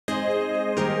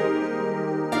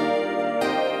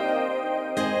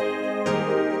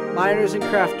Miners and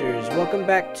crafters, welcome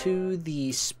back to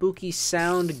the spooky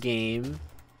sound game.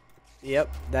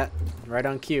 Yep, that right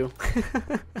on cue.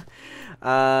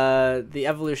 The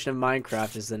evolution of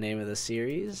Minecraft is the name of the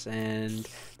series, and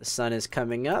the sun is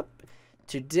coming up.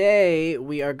 Today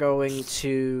we are going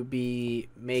to be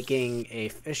making a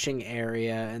fishing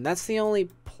area, and that's the only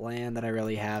plan that I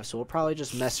really have, so we'll probably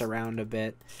just mess around a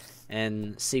bit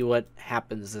and see what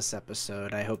happens this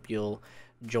episode. I hope you'll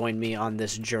join me on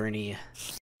this journey.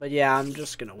 But yeah, I'm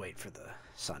just gonna wait for the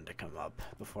sun to come up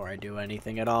before I do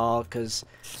anything at all, because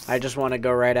I just want to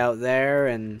go right out there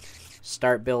and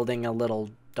start building a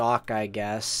little dock, I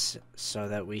guess, so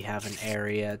that we have an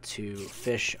area to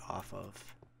fish off of.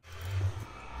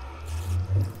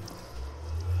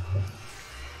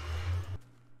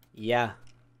 Yeah,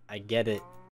 I get it.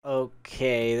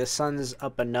 Okay, the sun's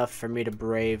up enough for me to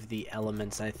brave the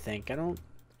elements, I think.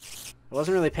 I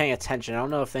wasn't really paying attention. I don't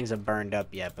know if things have burned up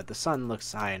yet, but the sun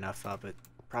looks high enough up. It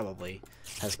probably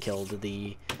has killed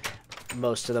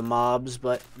most of the mobs,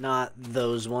 but not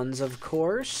those ones, of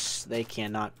course. They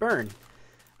cannot burn.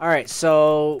 Alright,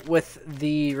 so with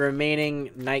the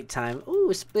remaining nighttime...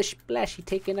 Ooh, splish splashy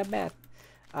taking a bath.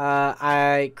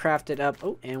 I crafted up...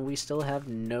 Oh, and we still have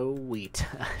no wheat.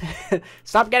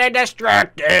 Stop getting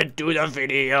distracted to the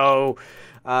video!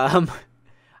 I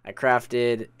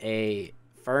crafted a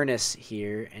furnace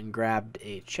here and grabbed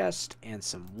a chest and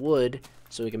some wood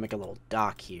so we can make a little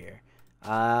dock here.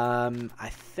 I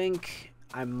think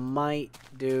I might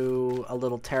do a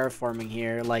little terraforming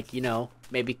here, like, you know,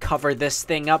 maybe cover this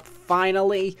thing up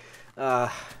finally,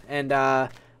 and I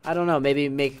don't know, maybe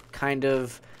make kind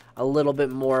of a little bit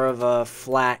more of a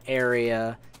flat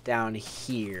area down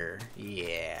here.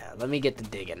 Yeah, let me get to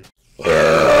digging.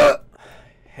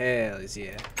 Hells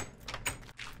yeah.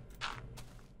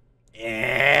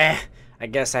 Yeah, I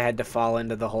guess I had to fall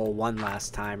into the hole one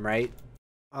last time, right?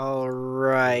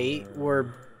 Alright,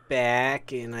 we're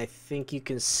back, and I think you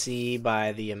can see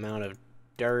by the amount of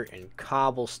dirt and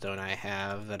cobblestone I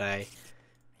have that I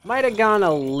might have gone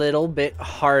a little bit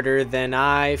harder than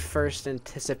I first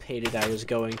anticipated I was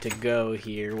going to go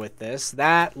here with this.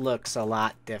 That looks a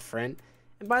lot different.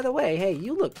 And by the way, hey,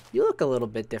 you look a little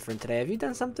bit different today. Have you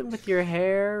done something with your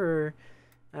hair, or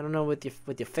I don't know, with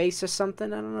your face or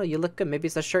something? I don't know. You look good. Maybe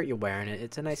it's the shirt you're wearing.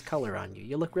 It's a nice color on you.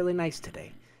 You look really nice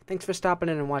today. Thanks for stopping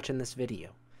in and watching this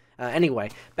video. Anyway,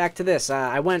 back to this.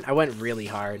 I went really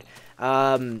hard.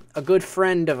 A good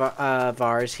friend of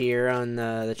ours here on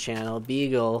the channel,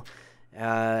 Beagle,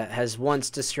 has once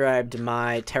described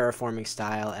my terraforming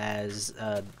style as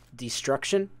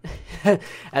destruction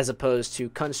as opposed to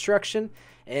construction.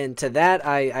 And to that,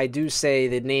 I do say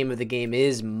the name of the game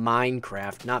is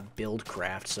Minecraft, not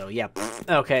Buildcraft. So yeah,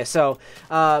 okay. So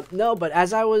no, but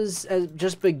as I was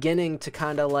just beginning to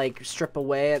kind of like strip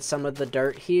away at some of the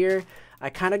dirt here, I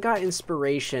kind of got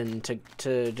inspiration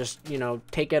to just, you know,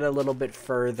 take it a little bit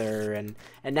further, and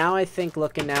now I think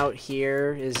looking out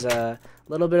here is a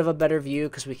little bit of a better view,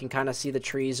 because we can kind of see the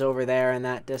trees over there in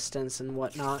that distance and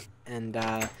whatnot, and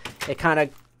it kind of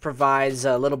provides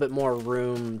a little bit more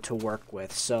room to work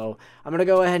with. So I'm gonna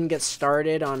go ahead and get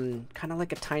started on kind of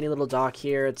like a tiny little dock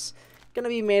here. It's gonna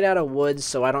be made out of wood,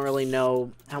 so I don't really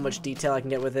know how much detail I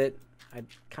can get with it. I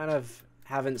kind of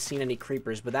haven't seen any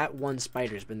creepers, but that one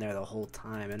spider's been there the whole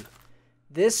time, and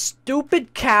this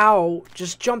stupid cow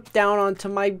just jumped down onto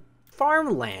my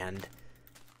farmland.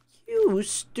 You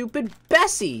stupid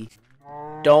Bessie!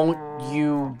 Don't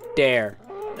you dare.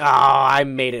 Oh, I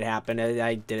made it happen.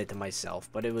 I did it to myself,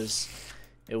 but it was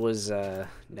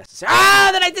necessary. Ah,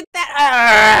 then I did that!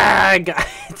 Ah,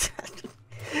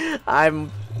 God.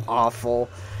 I'm awful.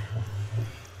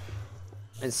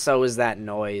 And so is that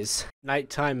noise.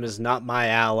 Nighttime is not my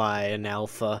ally in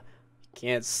Alpha.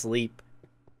 Can't sleep,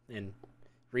 and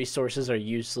resources are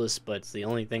useless, but it's the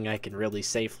only thing I can really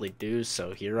safely do,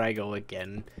 so here I go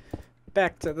again.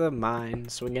 Back to the mine,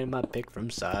 swinging my pick from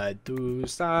side to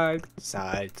side,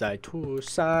 side to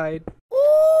side. Ooh,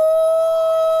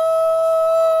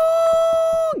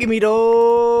 give me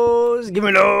those, give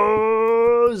me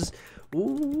those.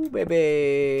 Ooh,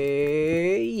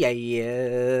 baby, yeah,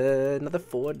 another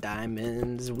 4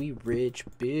 diamonds, we rich,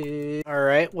 bitch.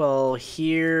 Alright, well,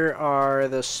 here are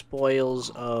the spoils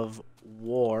of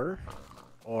war,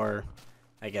 or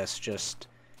I guess just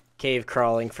cave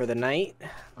crawling for the night.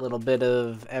 A little bit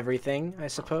of everything, I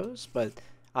suppose, but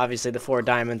obviously the 4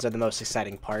 diamonds are the most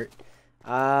exciting part.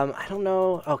 I don't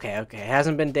know, okay, it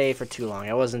hasn't been day for too long.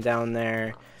 I wasn't down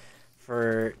there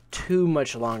for too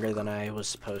much longer than I was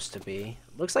supposed to be.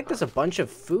 Looks like there's a bunch of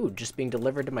food just being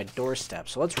delivered to my doorstep.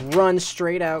 So let's run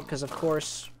straight out, because of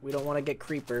course we don't want to get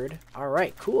creepered.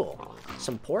 Alright, cool.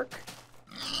 Some pork.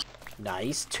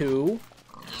 Nice. 2.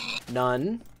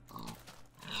 None.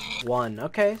 1.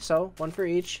 Okay, so 1 for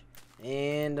each.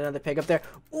 And another pig up there.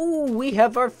 Ooh, we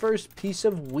have our first piece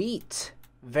of wheat.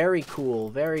 Very cool.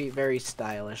 Very, very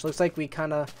stylish. Looks like we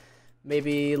kind of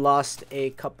maybe lost a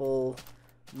couple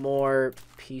more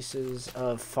pieces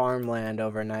of farmland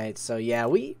overnight. So yeah,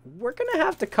 we're going to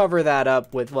have to cover that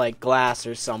up with like glass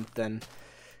or something.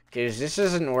 Because this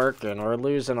isn't working. We're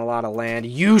losing a lot of land.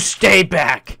 You stay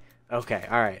back! Okay,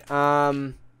 alright.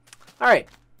 Alright.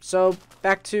 So,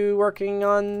 back to working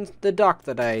on the dock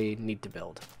that I need to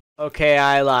build. Okay,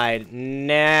 I lied.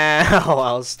 Now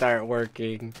I'll start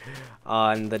working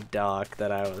on the dock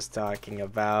that I was talking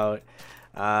about.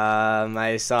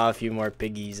 I saw a few more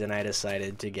piggies and I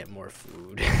decided to get more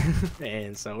food.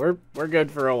 And so we're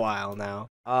good for a while now.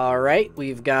 Alright,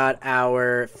 we've got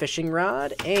our fishing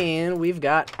rod and we've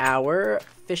got our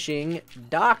fishing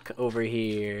dock over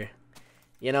here.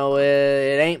 You know,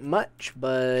 it ain't much,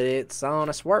 but it's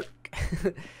honest work.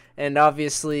 And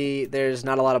obviously, there's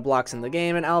not a lot of blocks in the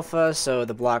game in Alpha, so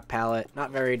the block palette, not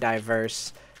very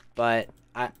diverse. But,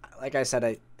 like I said,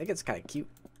 I think it's kind of cute.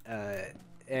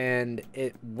 And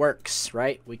it works,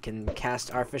 right? We can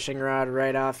cast our fishing rod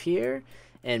right off here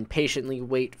and patiently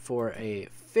wait for a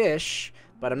fish.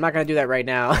 But I'm not going to do that right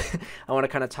now. I want to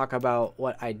kind of talk about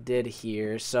what I did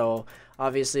here. So,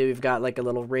 obviously, we've got like a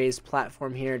little raised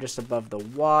platform here just above the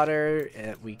water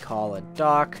that we call a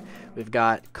dock. We've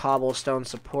got cobblestone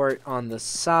support on the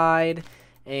side.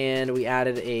 And we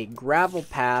added a gravel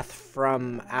path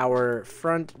from our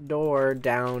front door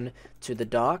down to the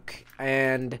dock.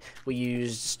 And we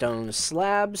used stone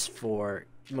slabs for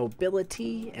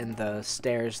mobility and the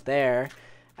stairs there.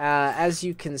 As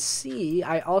you can see,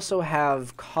 I also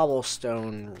have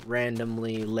cobblestone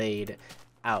randomly laid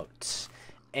out.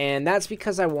 And that's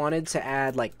because I wanted to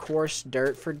add like coarse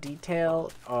dirt for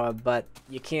detail, but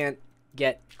you can't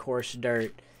get coarse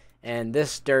dirt. And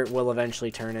this dirt will eventually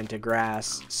turn into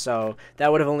grass, so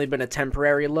that would have only been a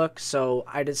temporary look. So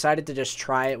I decided to just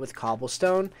try it with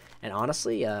cobblestone, and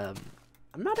honestly, I'm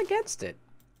not against it.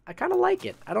 I kind of like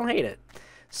it. I don't hate it.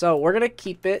 So we're going to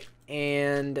keep it,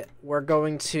 and we're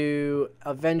going to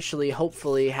eventually,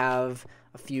 hopefully, have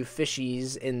a few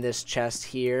fishies in this chest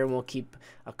here, and we'll keep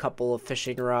a couple of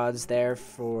fishing rods there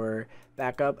for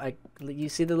backup. You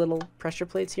see the little pressure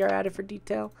plates here I added for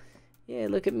detail? Yeah,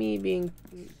 look at me being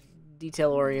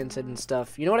detail-oriented and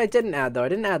stuff. You know what I didn't add, though? I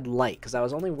didn't add light, because I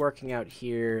was only working out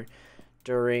here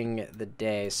during the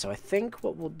day. So I think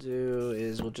what we'll do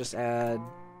is we'll just add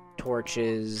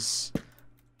torches.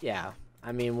 Yeah.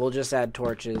 I mean, we'll just add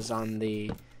torches on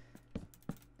the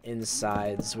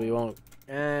insides. We won't,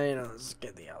 you know, let's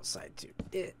get the outside too.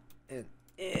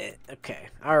 Okay,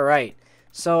 alright.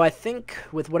 So I think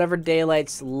with whatever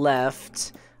daylight's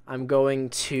left, I'm going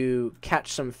to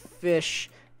catch some fish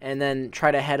and then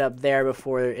try to head up there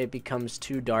before it becomes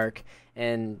too dark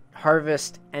and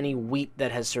harvest any wheat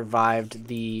that has survived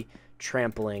the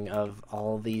trampling of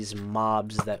all these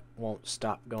mobs that won't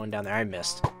stop going down there. I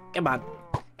missed. Come on.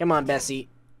 Come on, Bessie.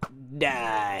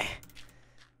 Die.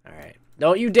 Alright.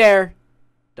 Don't you dare.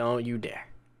 Don't you dare.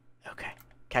 Okay.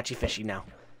 Catchy fishy now.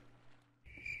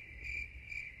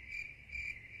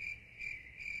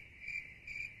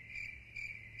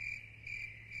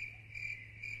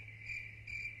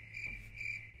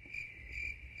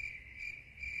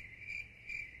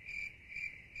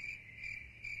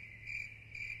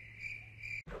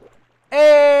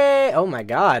 Hey! Oh my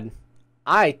god.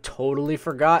 I totally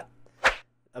forgot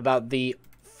about the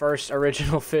first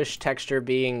original fish texture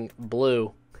being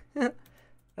blue.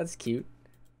 That's cute.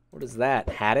 What is that?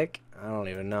 Haddock? I don't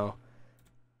even know.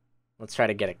 Let's try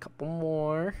to get a couple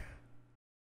more.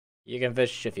 You can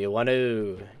fish if you want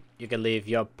to. You can leave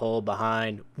your pole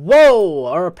behind. Whoa!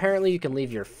 Or apparently you can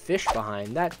leave your fish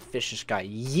behind. That fish just got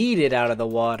yeeted out of the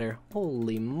water.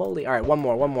 Holy moly. Alright, one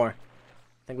more.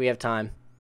 I think we have time.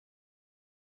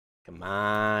 Come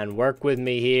on, work with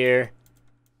me here.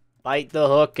 Bite the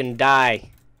hook and die,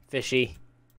 fishy.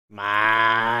 Come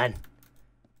on.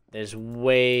 There's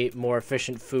way more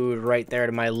efficient food right there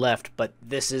to my left, but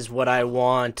this is what I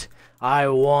want. I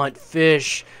want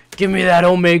fish. Give me that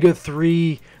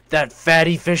omega-3, that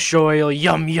fatty fish oil.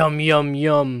 Yum, yum, yum,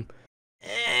 yum.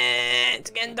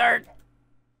 It's getting dark.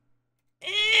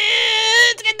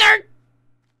 It's getting dark.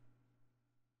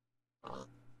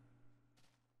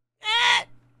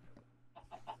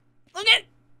 Look at it.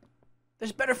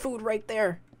 There's better food right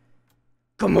there.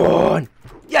 Come on.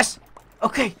 Yes.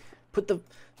 Okay. Put the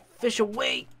fish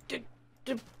away.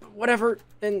 Whatever.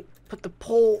 And put the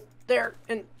pole there.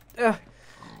 And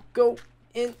go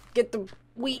and get the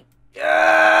wheat.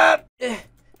 Shut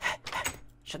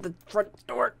the front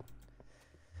door.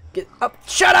 Get up.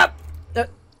 Shut up!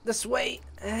 This way.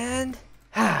 And...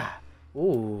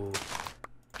 Ooh.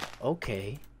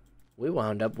 Okay. We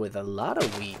wound up with a lot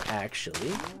of wheat,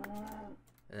 actually.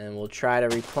 And we'll try to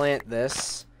replant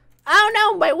this. Oh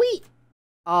no, my wheat!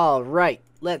 Alright,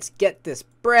 let's get this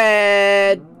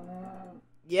bread!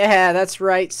 Yeah, that's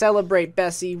right. Celebrate,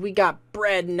 Bessie. We got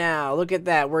bread now. Look at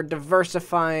that. We're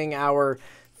diversifying our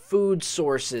food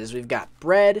sources. We've got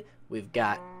bread. We've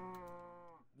got...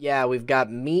 Yeah, we've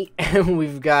got meat. And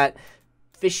we've got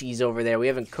fishies over there. We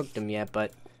haven't cooked them yet,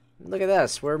 but... Look at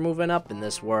this. We're moving up in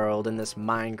this world. In this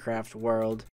Minecraft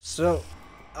world. So...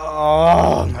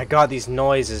 Oh my god, these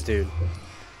noises, dude.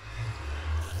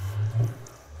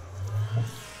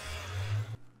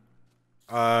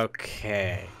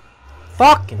 Okay.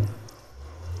 Fucking.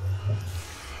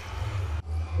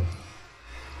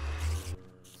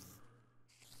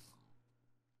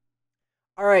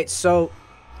 Alright, so.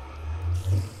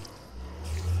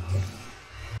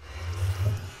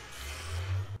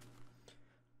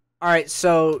 Alright,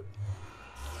 so.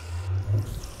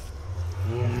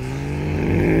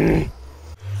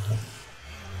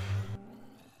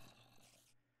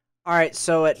 Alright,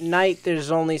 so at night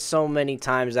there's only so many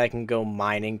times I can go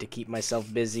mining to keep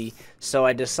myself busy, so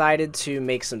I decided to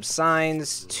make some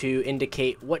signs to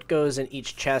indicate what goes in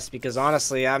each chest, because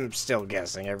honestly I'm still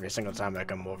guessing every single time I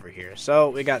come over here.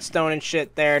 So we got stone and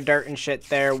shit there, dirt and shit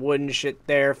there, wood and shit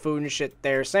there, food and shit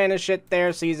there, sand and shit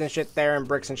there, seeds and shit there, and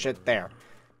bricks and shit there.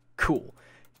 Cool.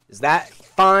 Is that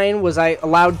fine? Was I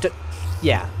allowed to...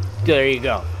 Yeah, there you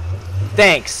go.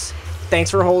 Thanks. Thanks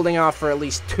for holding off for at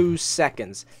least 2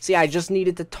 seconds. See, I just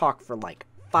needed to talk for like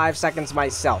 5 seconds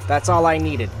myself. That's all I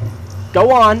needed.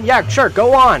 Go on. Yeah, sure,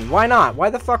 go on. Why not? Why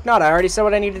the fuck not? I already said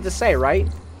what I needed to say, right?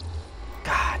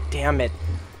 God damn it.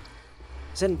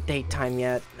 Is it daytime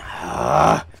yet?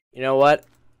 You know what?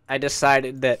 I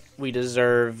decided that we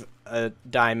deserve a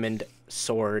diamond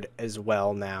sword as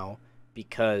well now.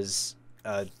 Because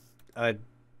I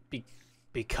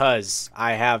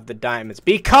have the diamonds.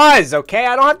 Because, okay?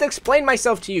 I don't have to explain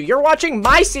myself to you. You're watching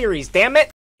my series, damn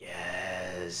it!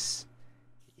 Yes.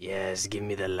 Yes, give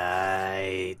me the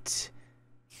light.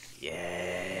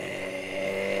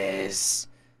 Yes.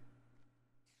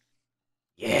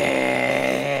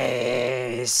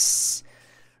 Yes.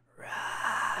 Rise.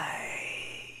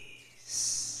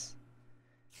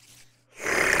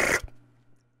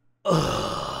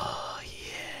 Oh, yeah.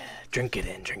 Drink it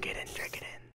in, drink it in, drink it in.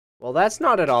 Well, that's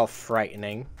not at all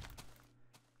frightening.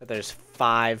 But there's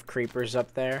 5 creepers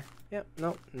up there. Yep,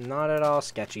 nope, not at all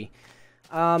sketchy.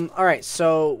 Alright,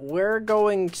 so we're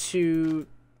going to...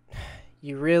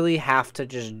 You really have to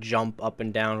just jump up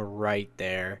and down right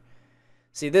there.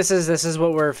 See, this is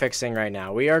what we're fixing right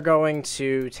now. We are going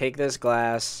to take this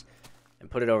glass and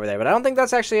put it over there. But I don't think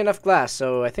that's actually enough glass.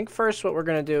 So I think first what we're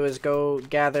going to do is go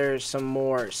gather some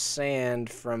more sand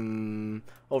from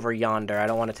over yonder. I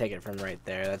don't want to take it from right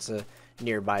there. That's a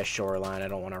nearby shoreline. I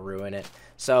don't want to ruin it.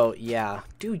 So, yeah.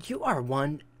 Dude, you are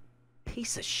one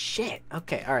piece of shit.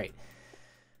 Okay, alright.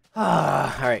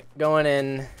 Alright, going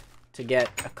in to get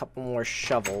a couple more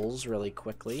shovels really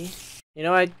quickly. You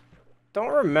know, I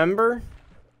don't remember.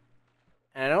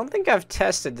 And I don't think I've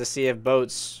tested to see if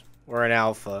boats were in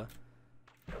alpha.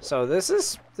 So this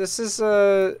is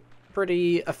a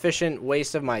pretty efficient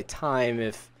waste of my time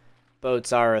if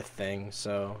boats are a thing.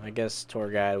 So I guess tour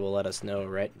guide will let us know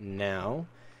right now,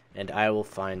 and I will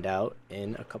find out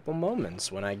in a couple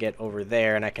moments when I get over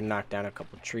there and I can knock down a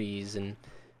couple trees and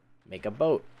make a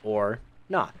boat, or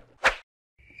not.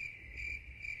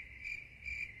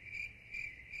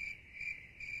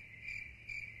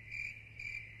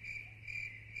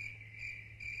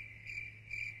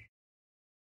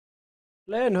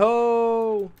 Land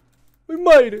ho! We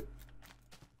made it!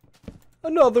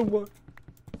 Another one!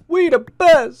 We the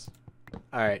best!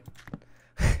 Alright.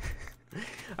 Alright,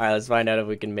 let's find out if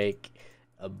we can make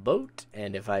a boat,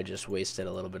 and if I just wasted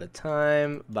a little bit of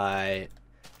time by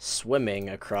swimming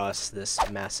across this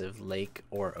massive lake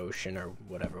or ocean or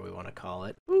whatever we want to call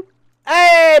it. Boop.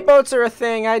 Hey, boats are a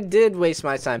thing! I did waste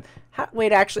my time.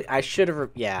 Wait, actually, I should have...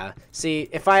 Yeah. See,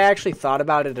 if I actually thought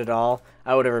about it at all,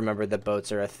 I would have remembered that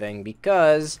boats are a thing,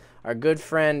 because our good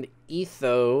friend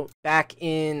Etho, back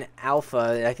in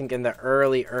Alpha, I think in the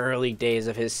early days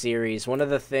of his series, one of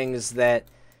the things that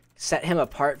set him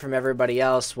apart from everybody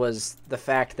else was the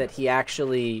fact that he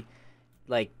actually,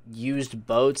 like, used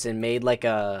boats and made, like,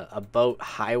 a boat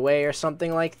highway or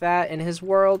something like that in his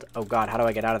world. Oh, God, how do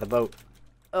I get out of the boat?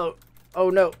 Oh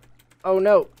no. Oh,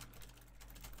 no.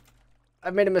 I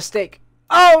made a mistake.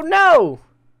 Oh, no!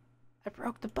 I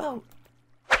broke the boat.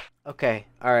 Okay,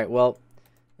 alright, well,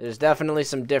 there's definitely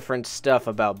some different stuff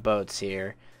about boats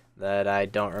here. that I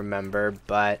don't remember,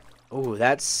 but... Ooh,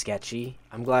 that's sketchy.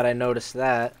 I'm glad I noticed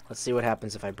that. Let's see what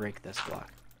happens if I break this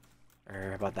block.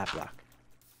 Or how about that block?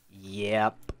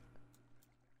 Yep.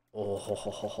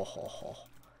 Oh,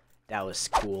 that was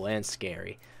cool and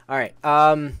scary. Alright,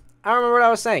 I don't remember what I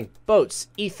was saying. Boats.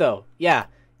 Etho. Yeah.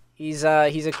 He's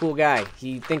a cool guy.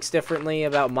 He thinks differently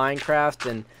about Minecraft,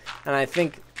 and I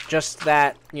think just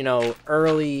that, you know,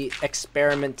 early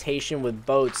experimentation with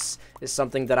boats is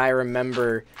something that I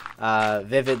remember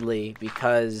vividly,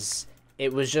 because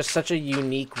it was just such a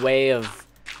unique way of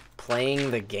playing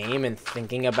the game and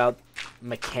thinking about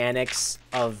mechanics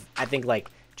of, I think, like,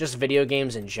 just video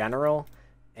games in general.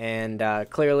 And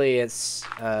clearly it's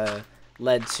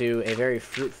led to a very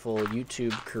fruitful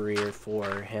YouTube career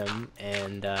for him.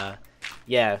 And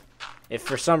yeah, if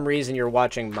for some reason you're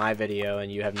watching my video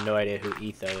and you have no idea who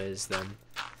Etho is, then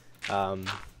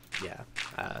yeah,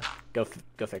 go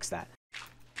fix that.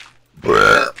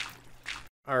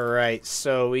 Alright,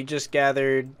 so we just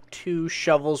gathered 2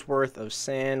 shovels worth of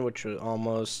sand, which was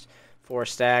almost 4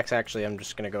 stacks. Actually, I'm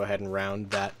just going to go ahead and round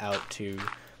that out to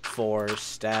 4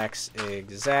 stacks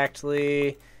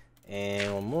exactly.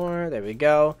 And one more, there we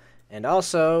go. And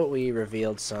also, we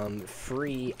revealed some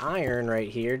free iron right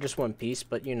here, just 1 piece,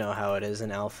 but you know how it is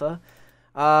in alpha.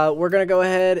 We're going to go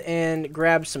ahead and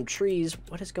grab some trees.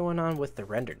 What is going on with the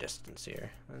render distance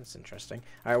here? That's interesting.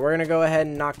 Alright, we're going to go ahead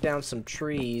and knock down some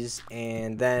trees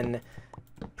and then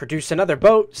produce another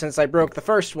boat since I broke the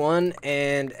first one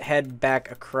and head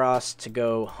back across to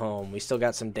go home. We still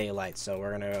got some daylight, so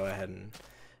we're going to go ahead and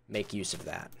make use of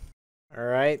that.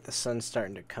 Alright, the sun's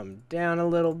starting to come down a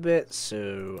little bit,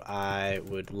 so I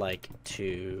would like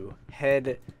to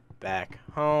head back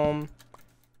home.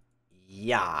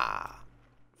 Yeah.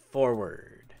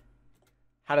 Forward.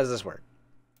 How does this work?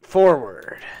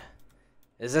 Forward.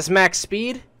 Is this max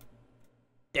speed?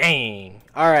 Dang.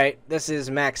 Alright, this is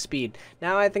max speed.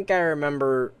 Now I think I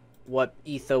remember what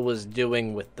Etho was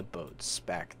doing with the boats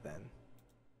back then.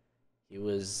 He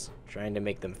was trying to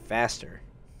make them faster.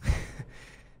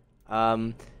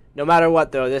 No matter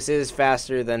what, though, this is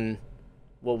faster than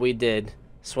what we did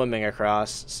swimming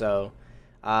across, so...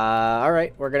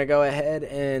 alright, we're gonna go ahead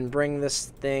and bring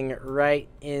this thing right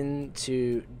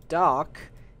into dock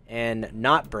and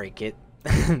not break it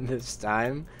this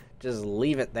time. Just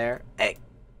leave it there. Hey,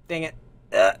 dang it.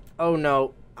 Oh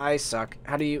no, I suck.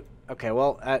 How do you... Okay,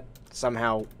 well, that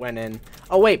somehow went in.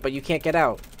 Oh wait, but you can't get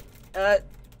out.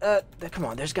 Come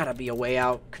on, there's gotta be a way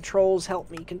out. Controls,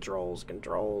 help me. Controls.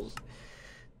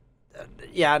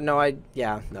 Yeah, no, I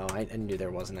knew there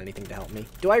wasn't anything to help me.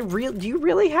 Do you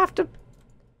really have to...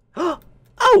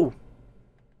 Oh!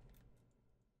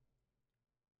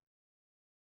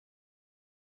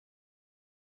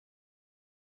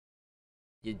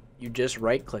 You just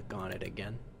right-click on it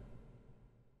again.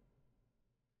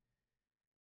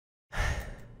 Of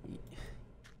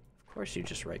course you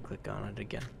just right-click on it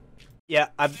again. Yeah,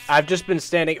 I've just been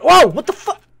standing... Whoa! What the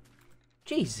fuck?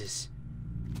 Jesus.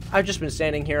 I've just been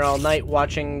standing here all night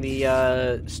watching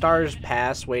the stars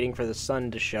pass, waiting for the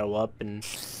sun to show up, and...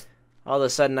 all of a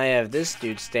sudden, I have this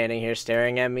dude standing here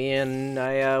staring at me, and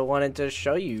I wanted to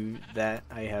show you that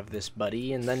I have this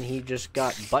buddy, and then he just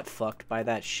got butt-fucked by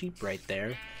that sheep right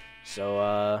there.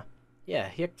 So, yeah,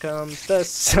 here comes the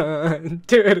sun.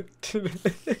 Okay,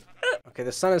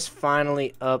 the sun is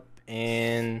finally up,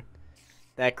 and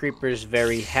that creeper's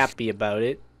very happy about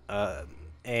it.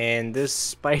 And this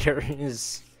spider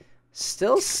is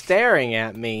still staring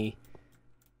at me.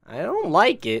 I don't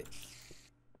like it.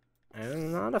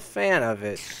 I'm not a fan of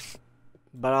it,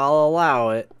 but I'll allow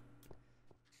it.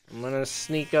 I'm gonna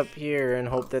sneak up here and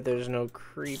hope that there's no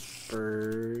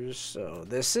creepers. So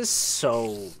this is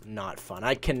so not fun.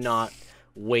 I cannot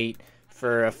wait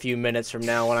for a few minutes from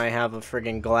now when I have a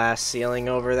friggin' glass ceiling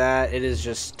over that. It is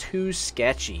just too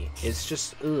sketchy. It's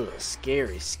just, ugh,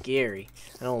 scary.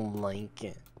 I don't like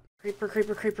it.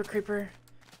 Creeper.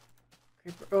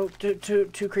 Oh,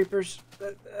 two creepers.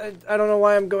 I don't know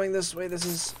why I'm going this way. This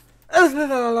is...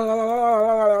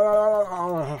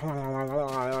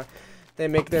 They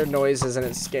make their noises and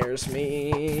it scares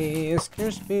me. It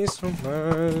scares me so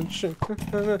much.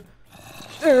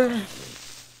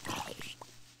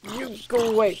 You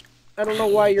go away. I don't know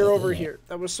why you're over here.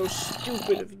 That was so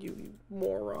stupid of you, you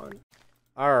moron.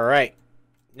 Alright.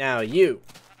 Now you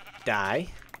die.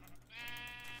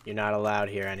 You're not allowed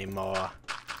here anymore.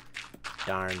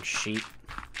 Darn sheep.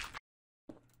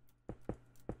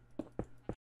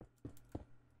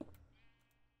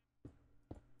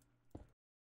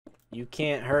 You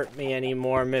can't hurt me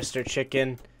anymore, Mr.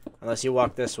 Chicken. Unless you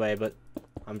walk this way, but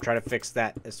I'm trying to fix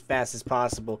that as fast as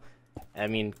possible. I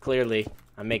mean, clearly,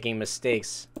 I'm making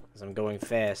mistakes. because I'm going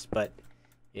fast, but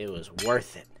it was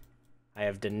worth it. I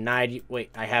have denied you. Wait,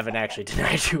 I haven't actually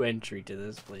denied you entry to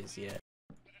this place yet.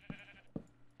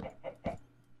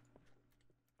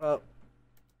 Well,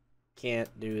 can't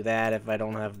do that if I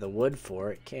don't have the wood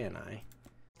for it, can I?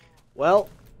 Well,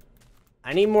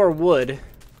 I need more wood.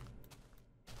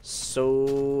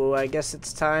 So I guess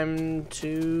it's time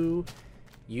to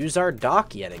use our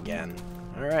dock yet again.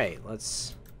 Alright,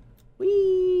 let's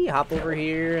hop over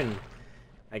here, and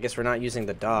I guess we're not using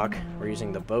the dock. We're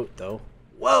using the boat though.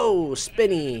 Whoa,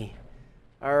 spinny!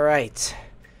 Alright.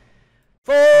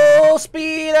 Full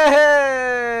speed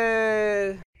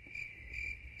ahead!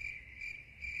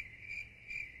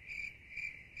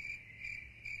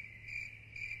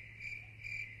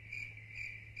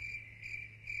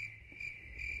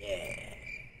 Yeah.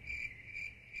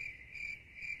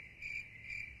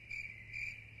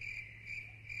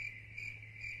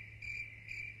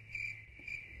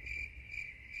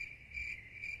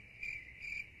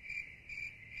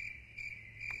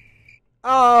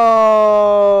 Oh,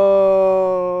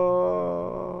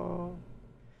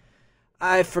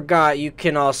 I forgot you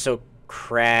can also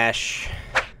crash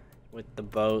with the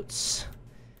boats.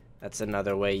 That's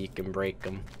another way you can break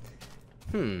them.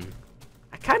 I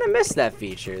kind of miss that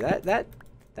feature. That'd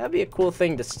be a cool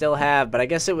thing to still have, but I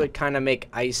guess it would kind of make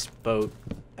ice boat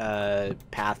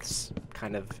paths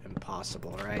kind of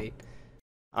impossible, right?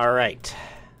 All right,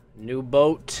 new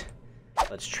boat.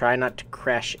 Let's try not to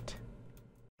crash it.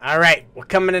 All right, we're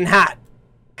coming in hot.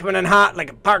 Coming in hot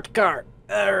like a parked car.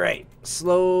 All right,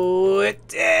 slow it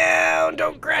down.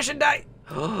 Don't crash and die.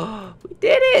 We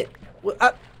did it.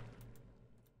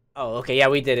 Oh, okay, yeah,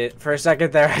 we did it. For a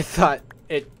second there, I thought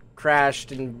it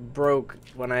crashed and broke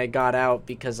when I got out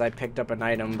because I picked up an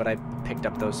item, but I picked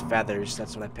up those feathers.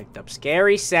 That's what I picked up.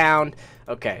 Scary sound.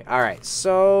 Okay, all right.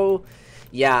 So,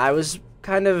 yeah, I was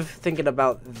kind of thinking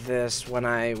about this when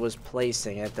I was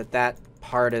placing it, that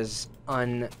part is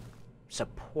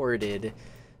unsupported.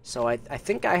 So I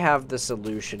think I have the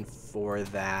solution for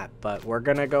that, but we're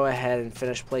gonna go ahead and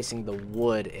finish placing the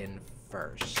wood in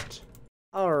first.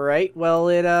 All right, well,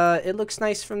 it looks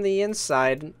nice from the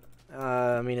inside.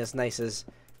 I mean, as nice as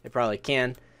it probably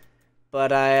can,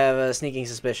 but I have a sneaking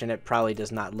suspicion it probably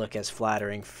does not look as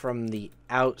flattering from the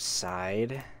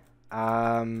outside.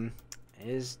 It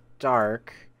is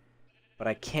dark, but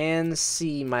I can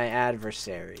see my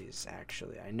adversaries,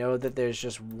 actually. I know that there's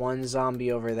just one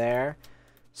zombie over there,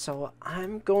 so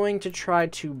I'm going to try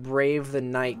to brave the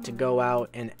night to go out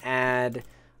and add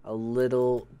a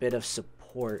little bit of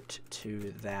support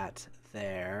to that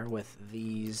there with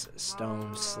these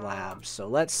stone slabs. So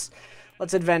let's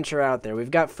adventure out there.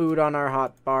 We've got food on our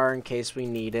hot bar in case we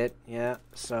need it. Yeah,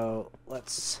 so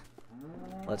let's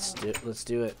do it.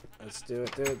 Do it.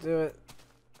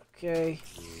 Okay.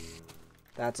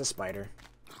 That's a spider.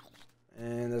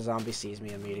 And the zombie sees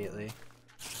me immediately.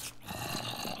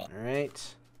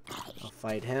 Alright. I'll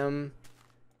fight him.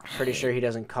 Pretty sure he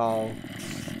doesn't call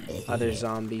other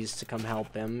zombies to come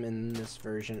help him in this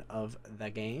version of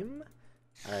the game.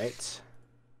 Alright.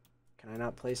 Can I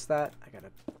not place that? I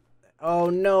gotta... Oh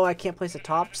no, I can't place a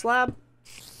top slab?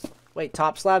 Wait,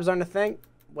 top slabs aren't a thing?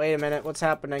 Wait a minute, what's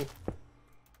happening?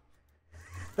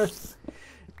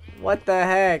 What the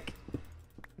heck?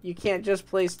 You can't just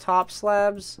place top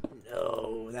slabs?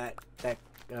 No,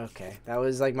 okay. That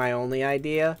was like my only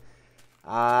idea.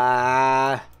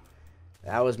 That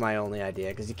was my only idea,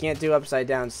 because you can't do upside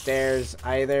down stairs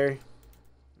either.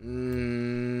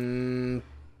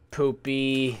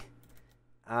 Poopy.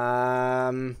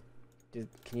 Can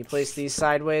you place these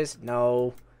sideways?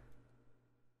 No.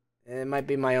 It might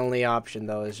be my only option,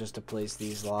 though, is just to place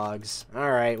these logs.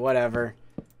 Alright, whatever.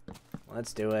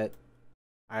 Let's do it.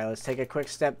 Alright, let's take a quick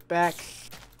step back.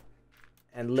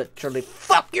 And literally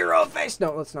fuck your own face!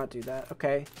 No, let's not do that.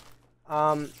 Okay.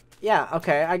 Yeah,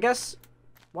 okay, I guess...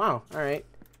 Wow, alright.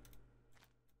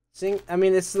 I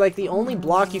mean, it's like the only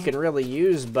block you can really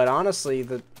use, but honestly,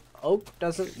 the oak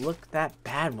doesn't look that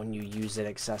bad when you use it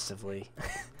excessively.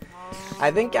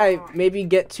 I think I maybe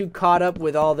get too caught up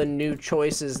with all the new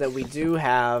choices that we do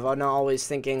have. I'm not always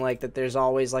thinking like that there's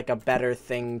always like a better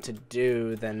thing to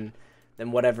do than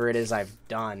whatever it is I've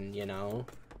done, you know.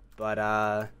 But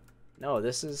no,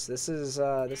 this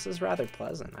is rather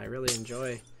pleasant. I really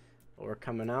enjoy what we're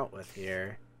coming out with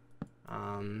here.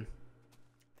 I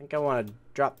think I want to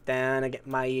drop down and get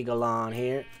my eagle on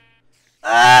here.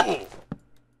 Up!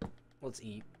 Let's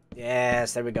eat.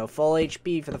 Yes, there we go. Full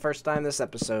HP for the first time this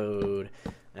episode.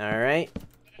 Alright.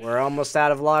 We're almost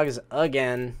out of logs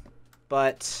again.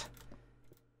 But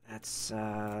that's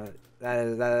that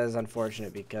is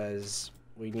unfortunate because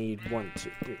we need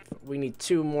we need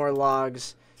 2 more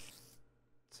logs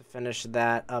to finish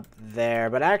that up there.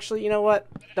 But actually, you know what?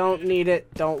 Don't need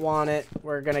it. Don't want it.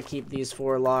 We're going to keep these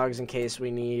 4 logs in case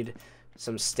we need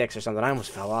some sticks or something. I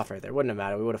almost fell off right there. Wouldn't have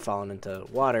mattered. We would have fallen into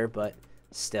water, but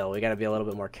still, we got to be a little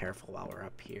bit more careful while we're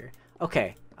up here.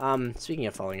 Okay. Speaking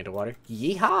of falling into water.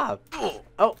 Yeehaw!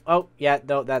 Oh, yeah,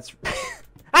 no, that's...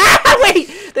 Ah, wait!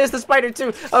 There's the spider,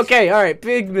 too! Okay, alright,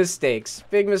 big mistakes.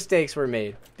 Big mistakes were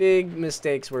made. Big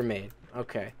mistakes were made.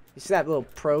 Okay. You see that little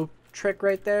pro trick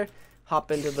right there?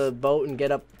 Hop into the boat and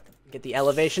get the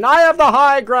elevation. I have the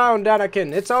high ground,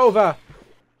 Anakin! It's over!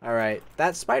 Alright,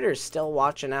 that spider's still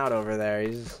watching out over there.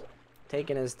 He's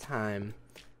taking his time.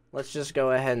 Let's just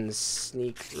go ahead and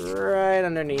sneak right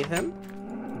underneath him.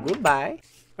 Goodbye.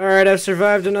 Alright, I've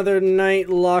survived another night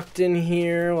locked in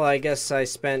here. Well, I guess I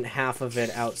spent half of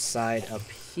it outside up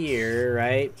here,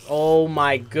 right? Oh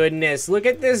my goodness, look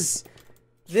at this.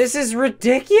 This is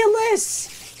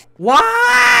ridiculous.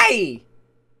 Why?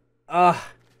 Well,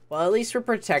 at least we're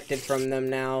protected from them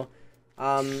now.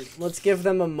 Let's give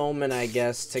them a moment, I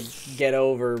guess, to get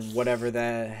over whatever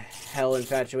the hell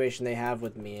infatuation they have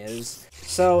with me is.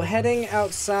 So, heading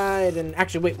outside, and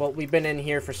actually, wait, well, we've been in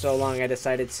here for so long, I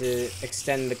decided to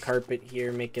extend the carpet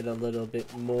here, make it a little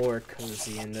bit more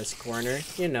cozy in this corner,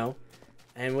 you know.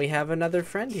 And we have another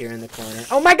friend here in the corner.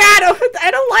 Oh my god, I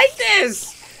don't like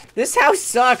this! This house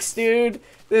sucks, dude.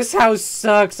 This house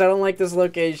sucks. I don't like this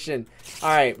location.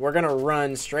 Alright, we're gonna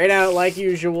run straight out like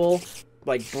usual.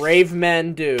 Like brave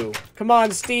men do. Come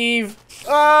on, Steve.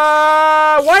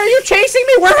 Why are you chasing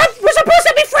me? We're supposed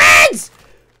to be friends!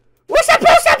 We're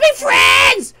supposed to be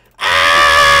friends!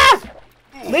 Ah!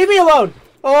 Leave me alone.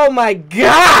 Oh my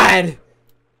god!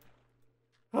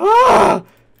 Ah!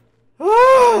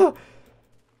 Ah!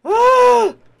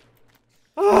 Ah!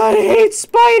 I hate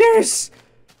spiders!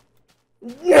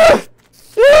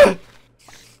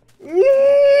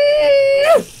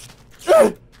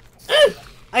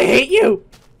 I hate you!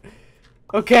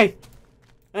 Okay.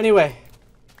 Anyway.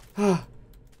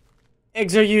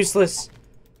 Eggs are useless.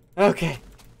 Okay.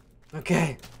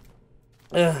 Okay.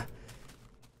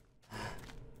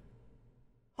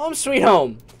 Home sweet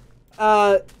home.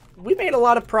 We made a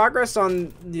lot of progress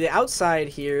on the outside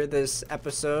here this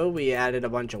episode. We added a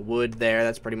bunch of wood there.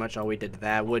 That's pretty much all we did to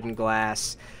that. Wood and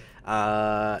glass.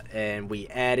 And we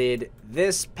added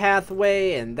this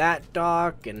pathway and that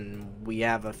dock, and we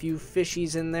have a few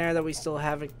fishies in there that we still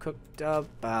haven't cooked up.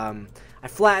 I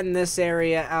flattened this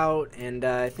area out, and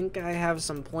I think I have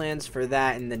some plans for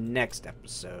that in the next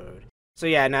episode. So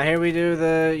yeah, now here we do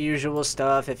the usual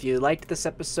stuff. If you liked this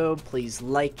episode, please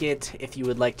like it. If you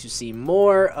would like to see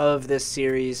more of this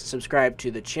series, subscribe to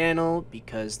the channel,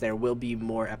 because there will be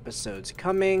more episodes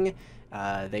coming.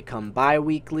 They come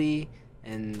bi-weekly.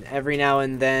 And every now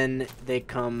and then they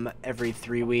come every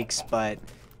 3 weeks, but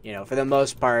you know, for the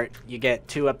most part, you get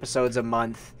 2 episodes a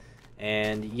month,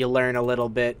 and you learn a little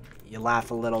bit, you laugh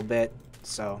a little bit.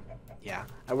 So yeah,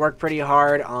 I work pretty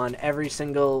hard on every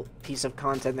single piece of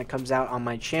content that comes out on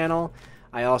my channel.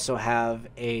 I also have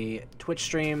a Twitch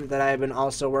stream that I've been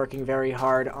also working very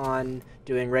hard on,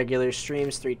 doing regular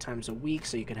streams 3 times a week,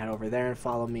 so you can head over there and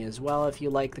follow me as well if you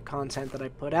like the content that I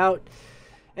put out.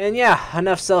 And yeah,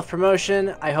 enough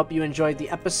self-promotion. I hope you enjoyed the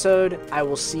episode. I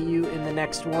will see you in the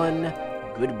next one.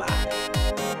 Goodbye.